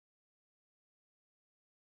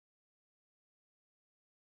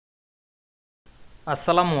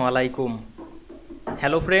Assalamu Walaikum.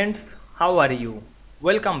 Hello friends, how are you?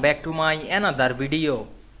 Welcome back to my another video.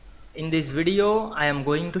 In this video, I am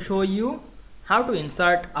going to show you how to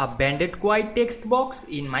insert a banded quite text box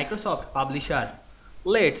in Microsoft Publisher.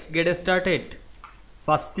 Let's get started.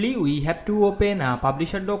 Firstly, we have to open a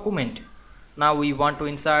Publisher document. Now we want to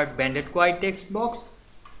insert banded quite text box.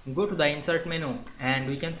 Go to the insert menu and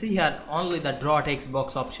we can see here only the draw text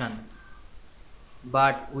box option.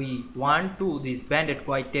 But we want to this banded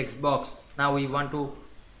quite text box. Now we want to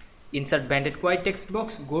insert banded quite text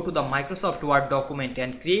box. Go to the Microsoft Word document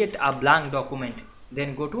and create a blank document.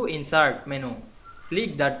 Then go to insert menu,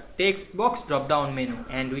 click the text box drop down menu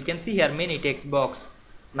and we can see here many text box.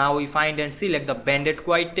 Now we find and select the banded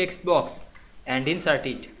quite text box and insert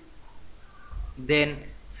it. Then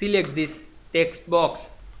select this text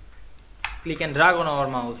box, click and drag on our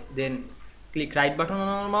mouse, then click right button on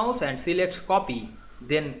our mouse and select copy.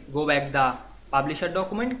 Then go back the publisher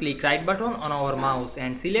document, click right button on our mouse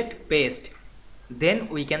and select paste. Then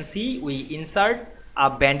we can see we insert a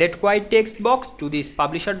banded quite text box to this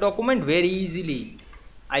publisher document very easily.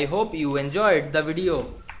 I hope you enjoyed the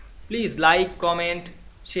video. Please like, comment,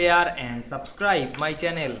 share and subscribe my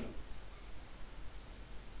channel.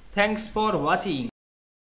 Thanks for watching.